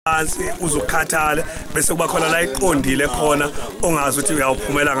phansi uzukhathala bese kuba khona la iqondile khona ongazi ukuthi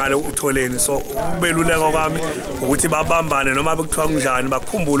uyawuphumela ngale utholeni. So ubeluleko kwami ukuthi babambane noma bekuthiwa kunjani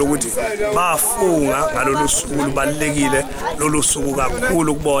bakhumbule ukuthi bafunga ngalolu suku lubalekile lolu suku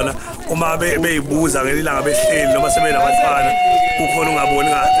kakhulu kubona uma beyibuza ngelilanga behleli noma sebenabafana kukhona ungaboni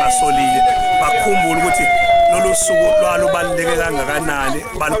ngasolile bakhumbule ukuthi lolu suku lwalubaleke kangakanani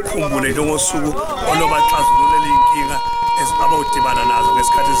balikhumbule njengosuku olobaxazululela inkinga abawudibana nazo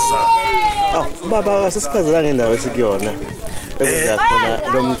ngesikhathi esizayo. Baba sesichazela ngendawo esikuyona.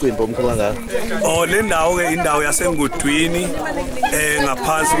 Khona lo mcimbi omkhulu kangaka. Le ndawo ke indawo yasengudwini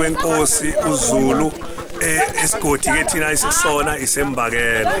ngaphansi kwenkosi uZulu esigodi ke thina isisona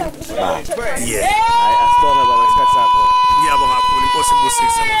isembakela. Yeah. Asibonge baba isikhathi sakho. Ngiyabonga kakhulu inkosi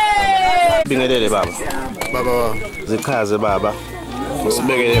ibusise. Bingelele baba. Baba zichaze baba.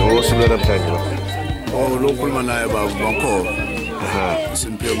 Usibekele ngosuku namhlanje baba. Lo ngikhuluma naye baba Makhoba.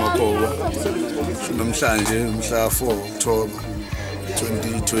 Simpiwe Makhoba. Namhlanje mhla 4 October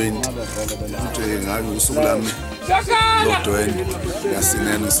 2020. Nje ngabe usuku lami lodwendwe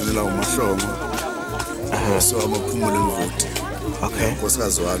ngisinela uMahlongo. So amaphumulo emvoti. Okay.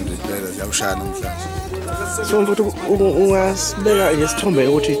 Nkosikazi wami impela ziyawushaya namhlanje. So mfuthu ungasibeka ngesithombe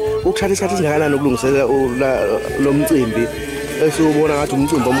ukuthi ukuthatha isikhathi esingakanani ukulungiselela lo mcimbi esubona ngathi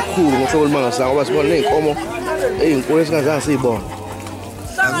umcimbi omkhulu ngohlobo limangasa ngoba sibona nezinkomo ezinkulu esingazange siyibone.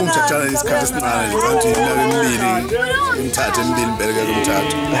 Akumthathana isikhathi esincane ngicathi iminyaka emibili umthathe emibili impela ke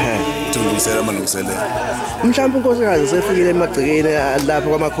umthatho. Ulungisela amalungiselelo. Mhlawumbe unkosikazi sefikile emagcekeni lapha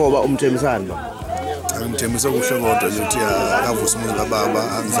kwaMakhoba umthemisana lo. Angithembisa kuhle kodwa nje uthi akavusa umuzi kababa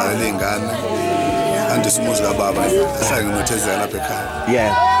angizalele izingane. Andisa umuzi kababa ahlale nginothezeka lapha ekhaya.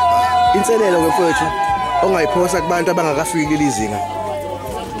 Yeah. Inselelo mfowethu ongayiphosa kubantu abangakafiki lizinga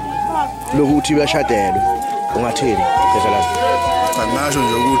lokuthi bashadelwe ungathini phela lapho. Cha ngisho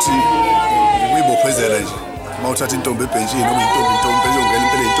nje ukuthi uyibophezela nje mawuthatha intombi ebhenjini noma intombi ezongena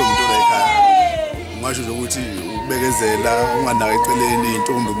impela intombi la ekhaya. Ngisho nje ukuthi ubekezela unganaka eceleni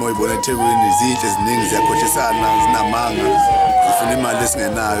intombi moyibona eThekwini izinhle ziningi ziyakhohlisana zinamanga ufuna imali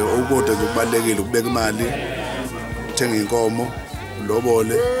esingenayo okukodwa nje kubalekile ukubeka imali uthenga inkomo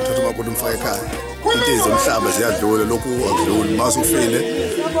ulobole uthatha umakoti umfaka ekhaya. Into ezomhlaba ziyadlula lokhu akudluli mase ufile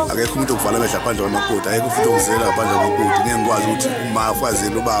akekho umuntu okuvala amehla phandle kwamakoti ayekho futhi okuzela phandle kwamakoti. Ngeke ngikwazi ukuthi uma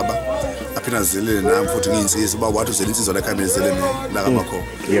afazile ubaba aphina azelele nami futhi ngiyinsizwa ubaba wathi uzela insizwa la ekhaya ezele la kaMakhoba.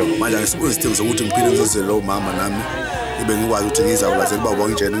 Manje ngisibuzithemba sokuthi ngiphinde ngizozela lo mama nami ibe ngikwazi ukuthi ngizawulazela ubaba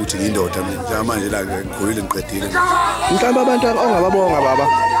wangitshela ukuthi ngiyindoda mina njengamanje la ngikhulile ngiqedile. Mhlawumbe abantu ongababonga baba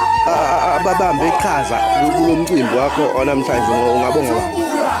ababambe iqhaza kulo mcimbi wakho onamhlanje ungabonga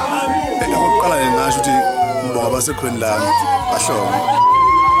baba. Okokuqala ngingasho ukuthi ngibonga abasekhweni lami kaHlongo.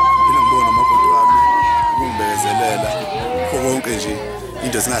 Phela ngibona amakhonto wami ukungibekezelela konke nje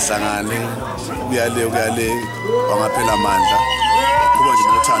into singahlangane kuyale wangaphela amandla kuba nje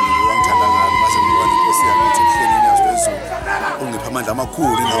nothando wangithanda ngalo mase ngibona inkosi yami ithi kuhleli inyazo phezulu ungipha amandla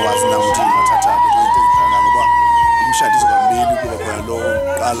amakhulu engawazi nami ukuthi ngathatha into ezidlala ngoba umshado izobambili kuba khona lo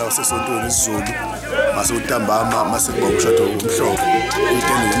qala wasesontweni isiZulu mase utambama mase kuba umshado omhlophe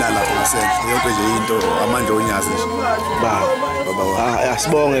uyitende nalapho ngasenhle yonke nje into amandla onyazi nje baba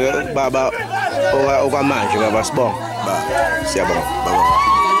asibonge baba okwamanje baba sibonge baba siyabonga baba.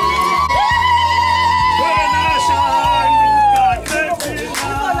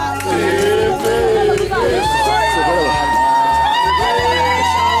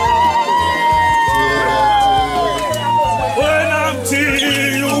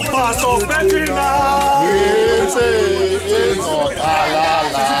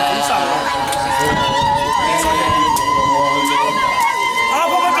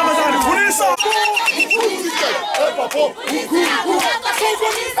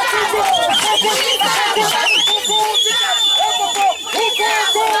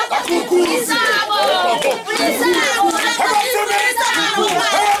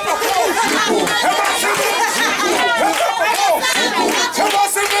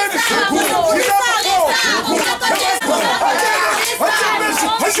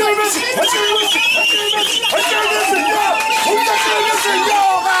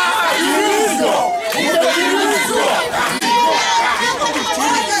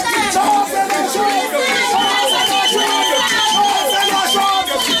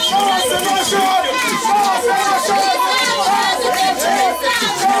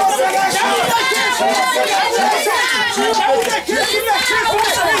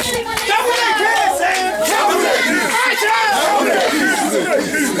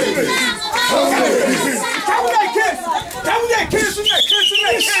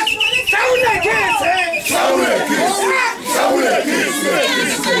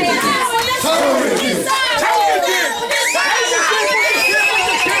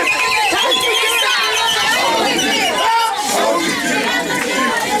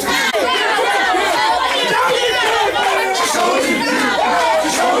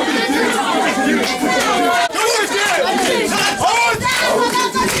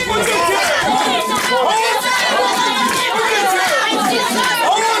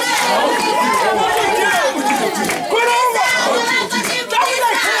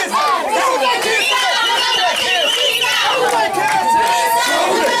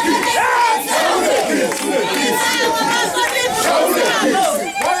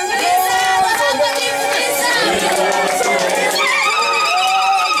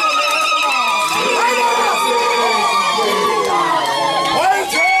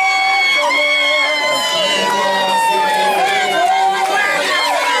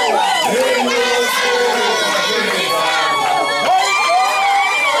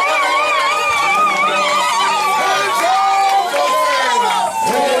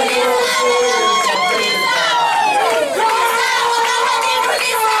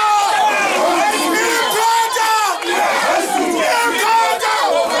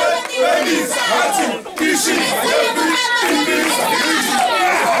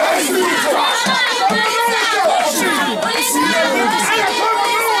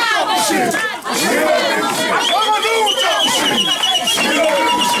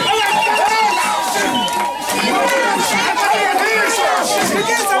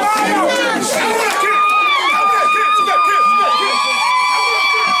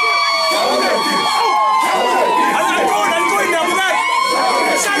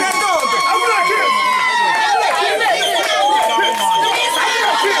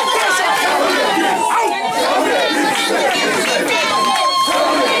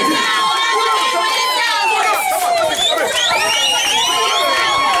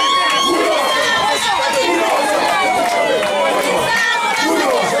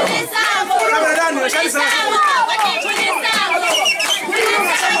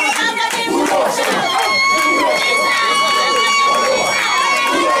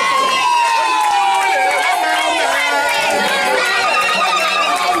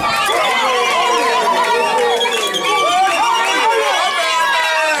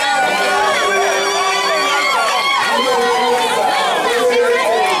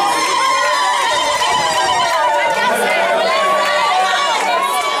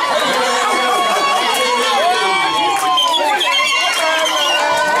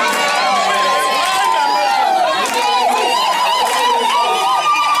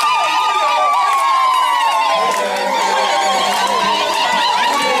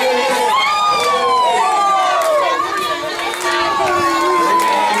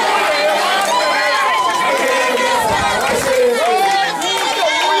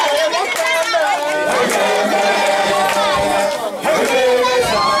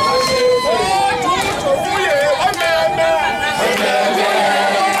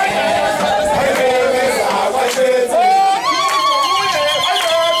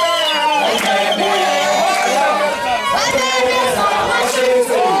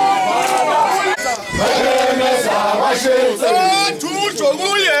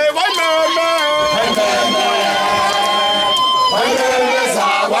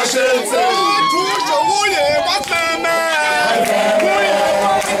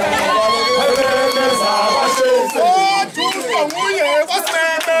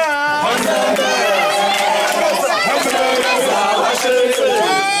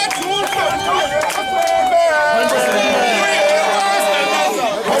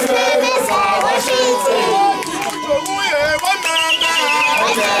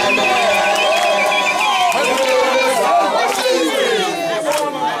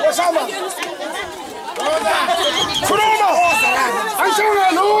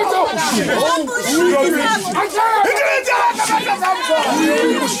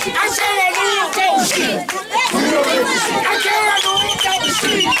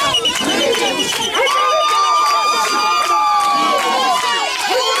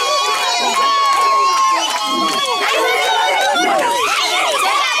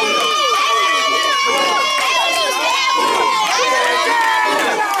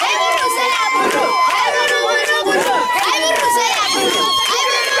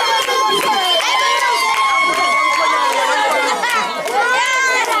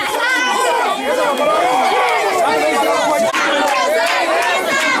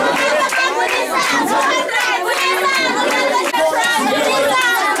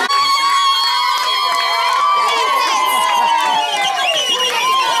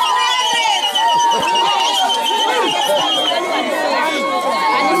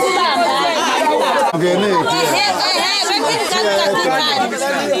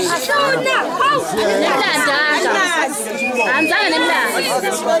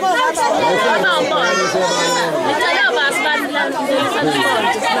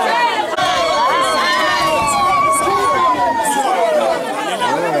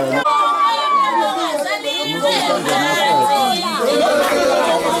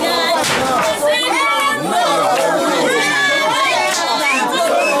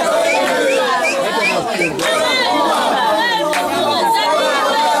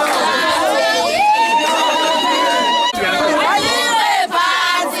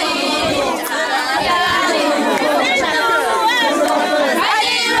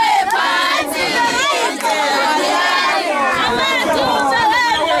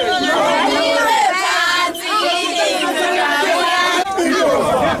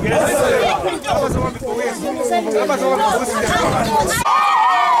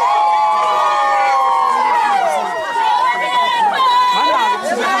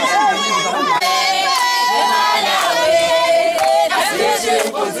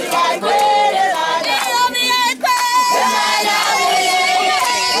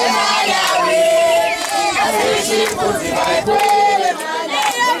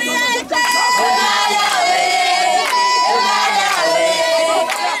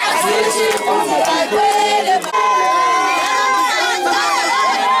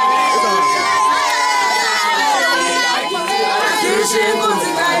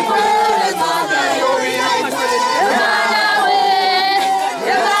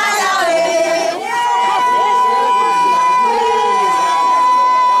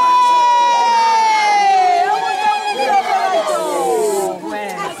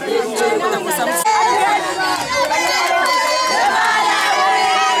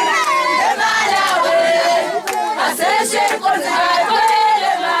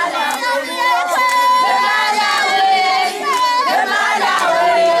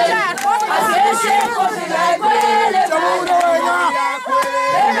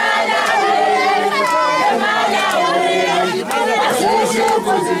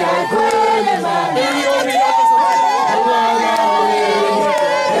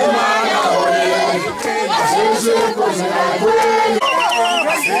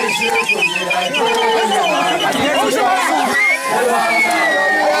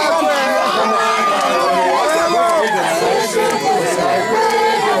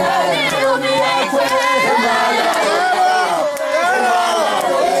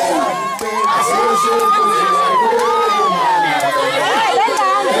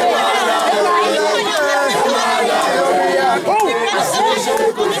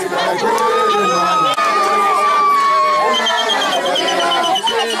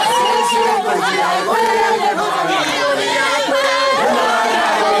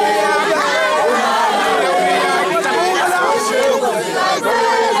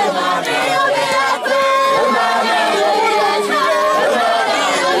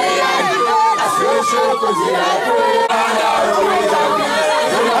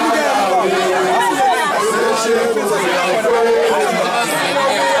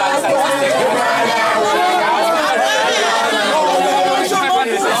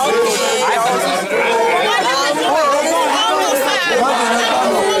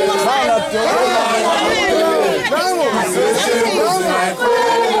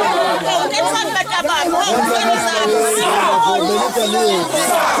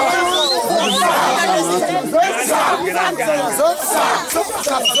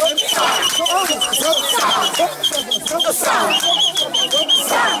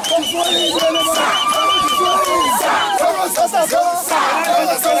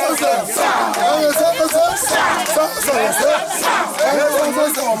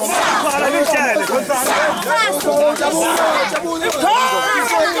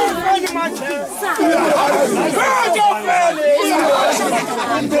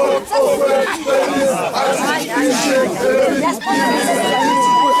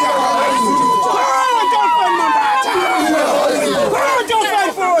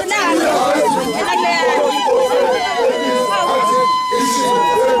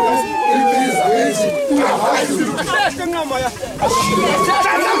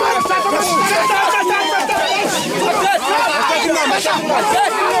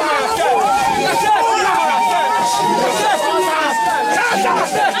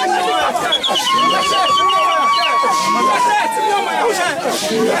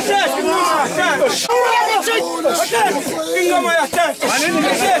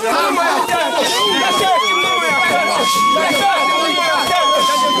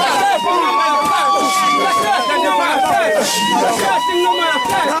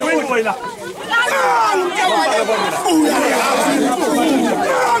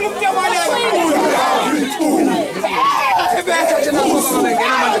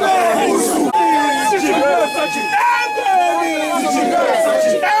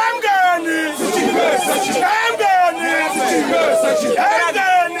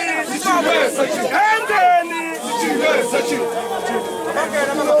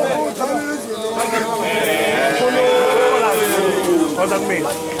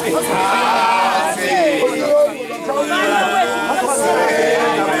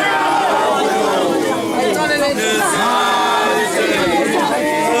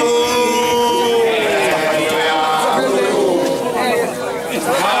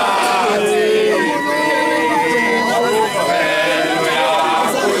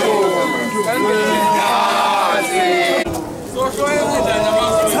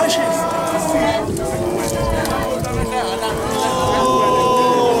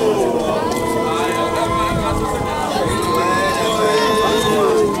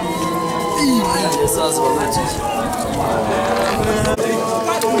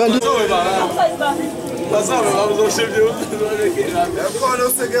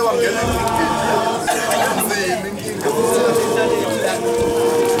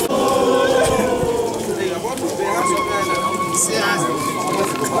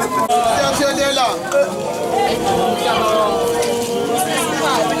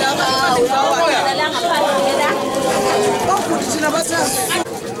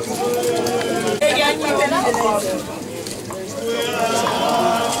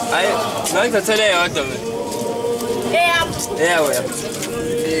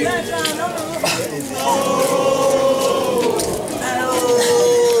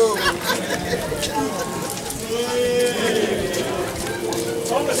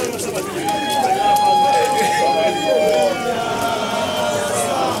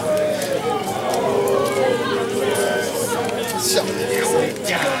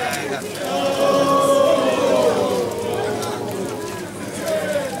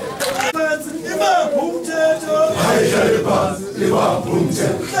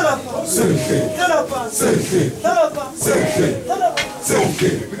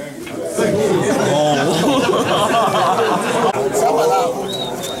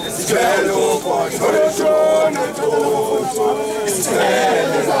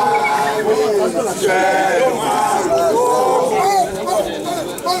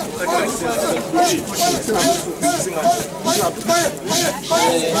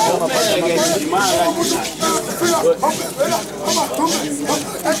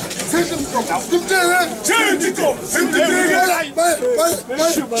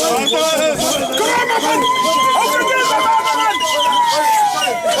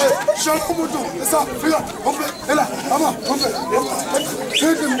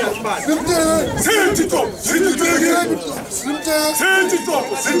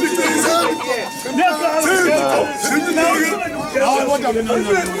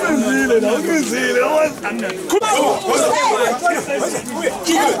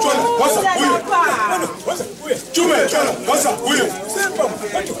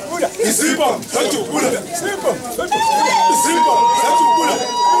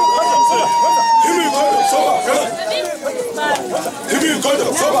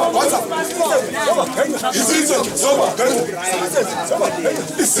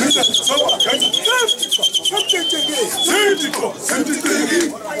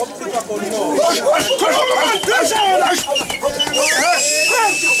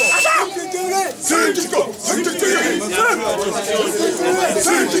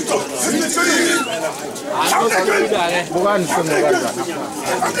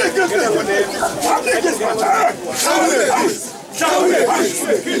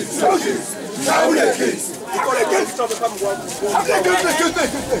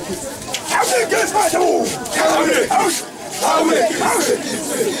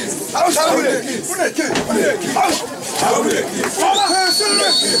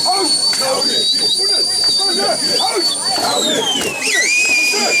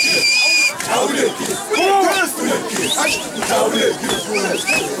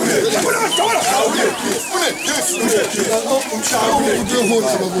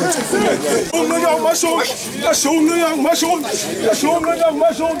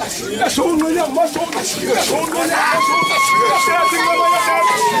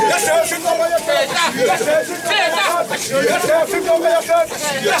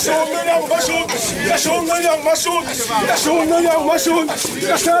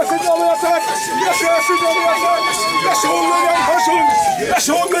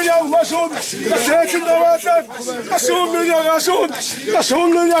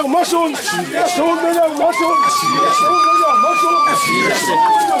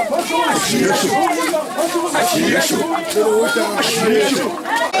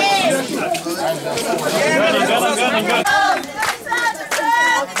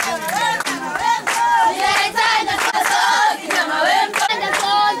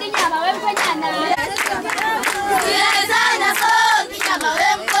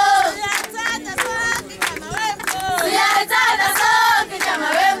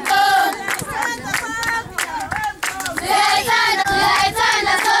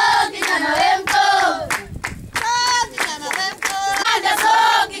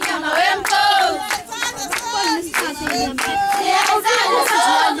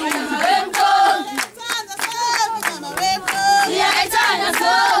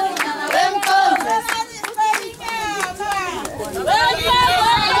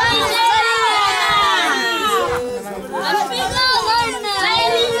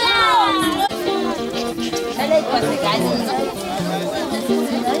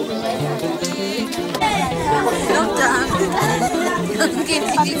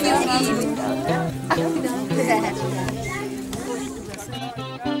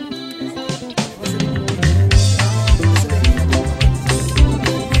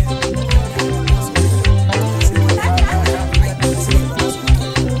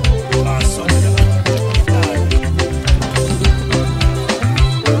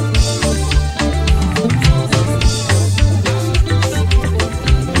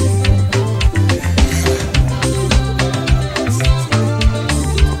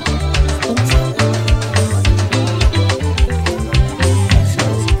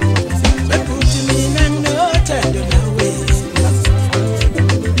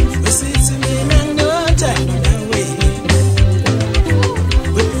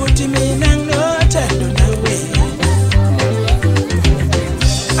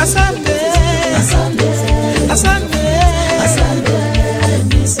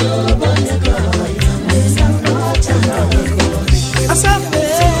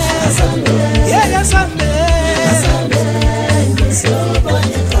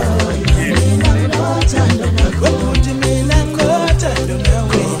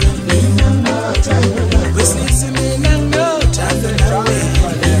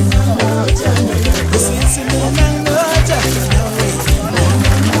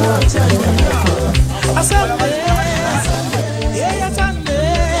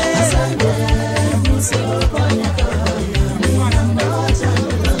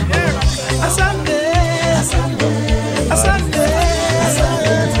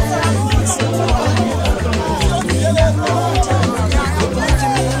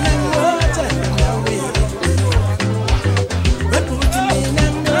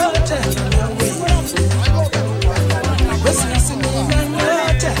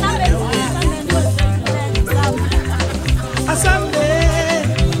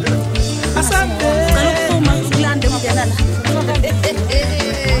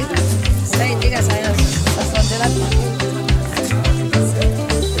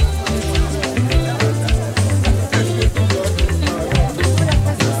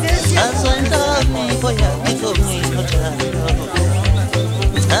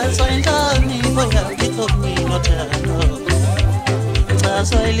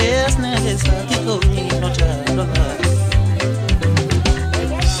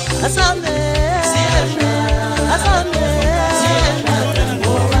 Asame,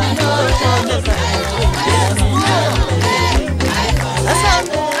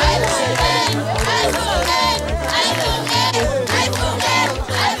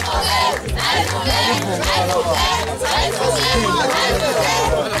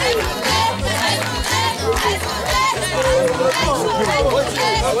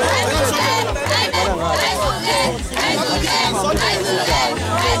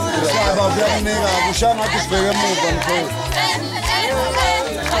 Shana kusibheke emuva mfowethu.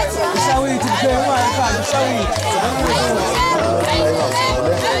 Usawithi mfowethu wayefana usawithi.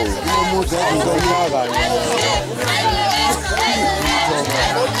 Umuntu ezingomaka.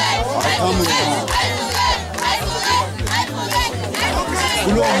 Akamu.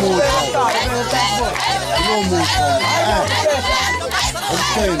 Kulo muntu.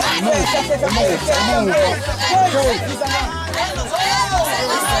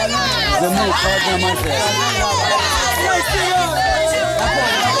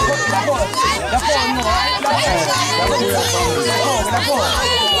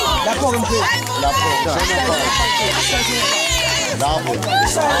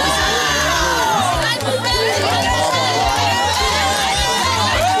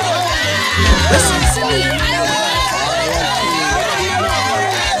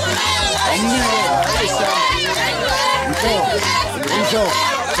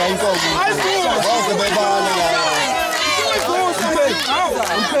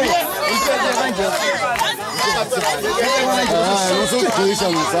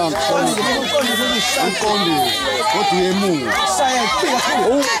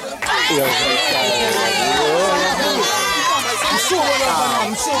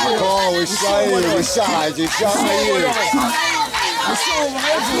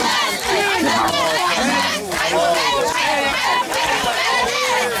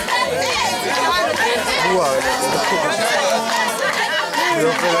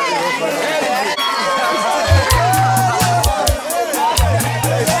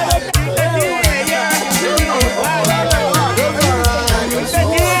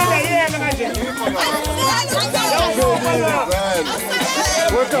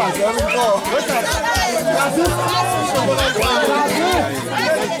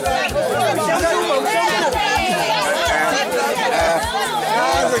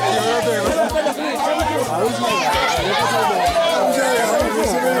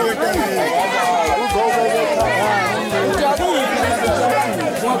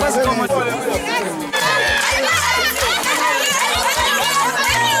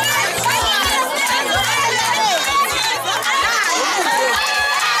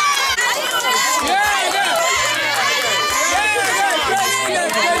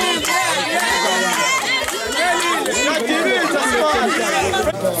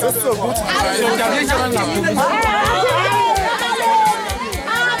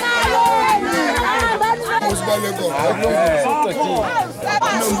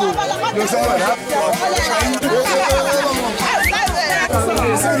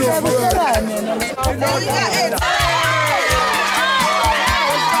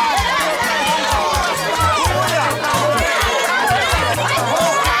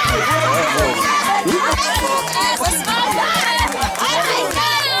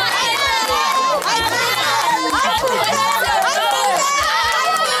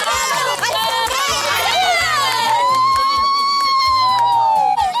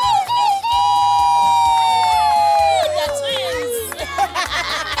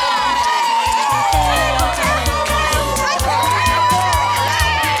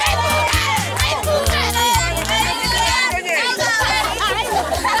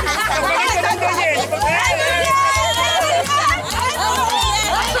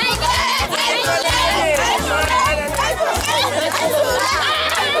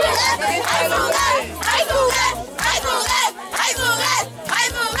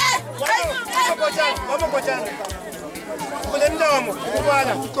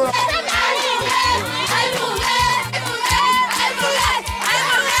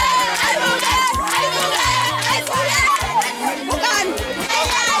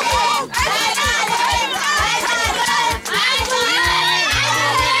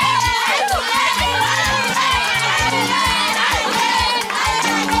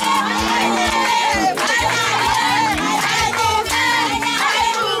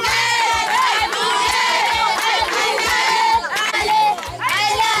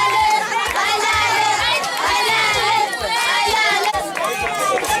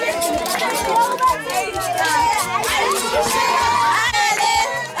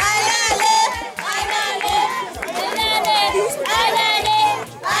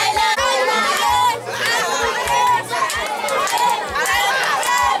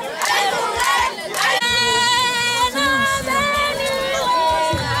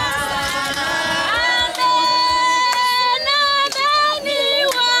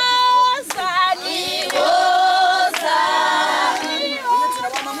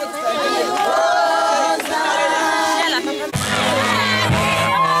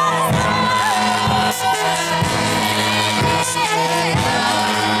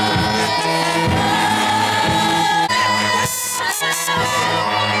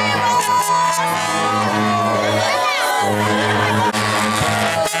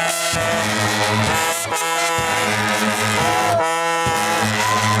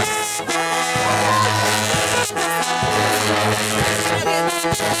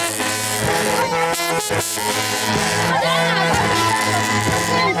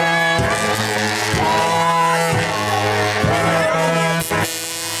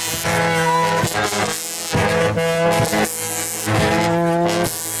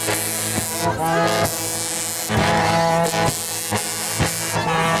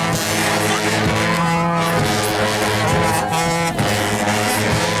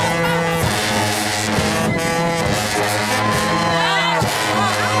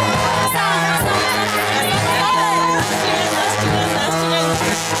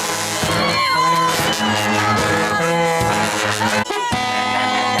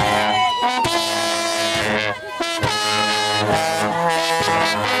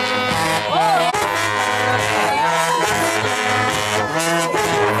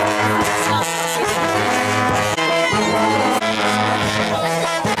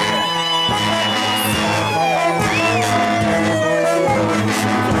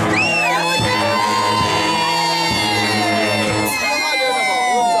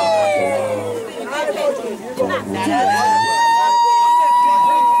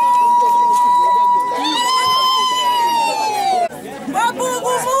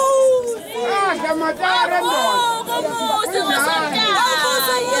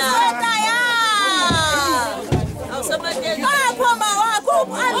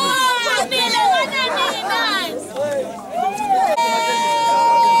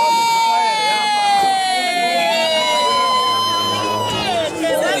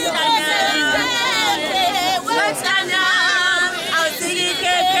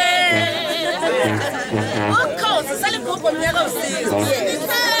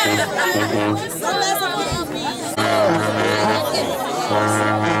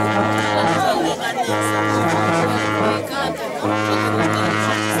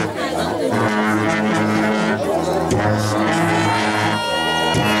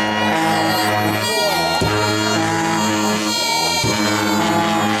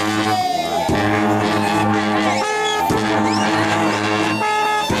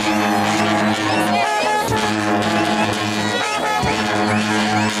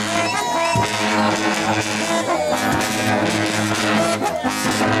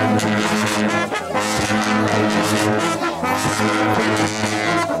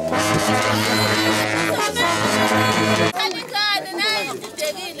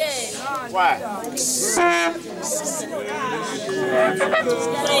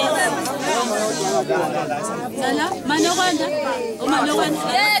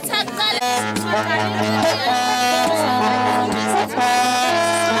 Yeah,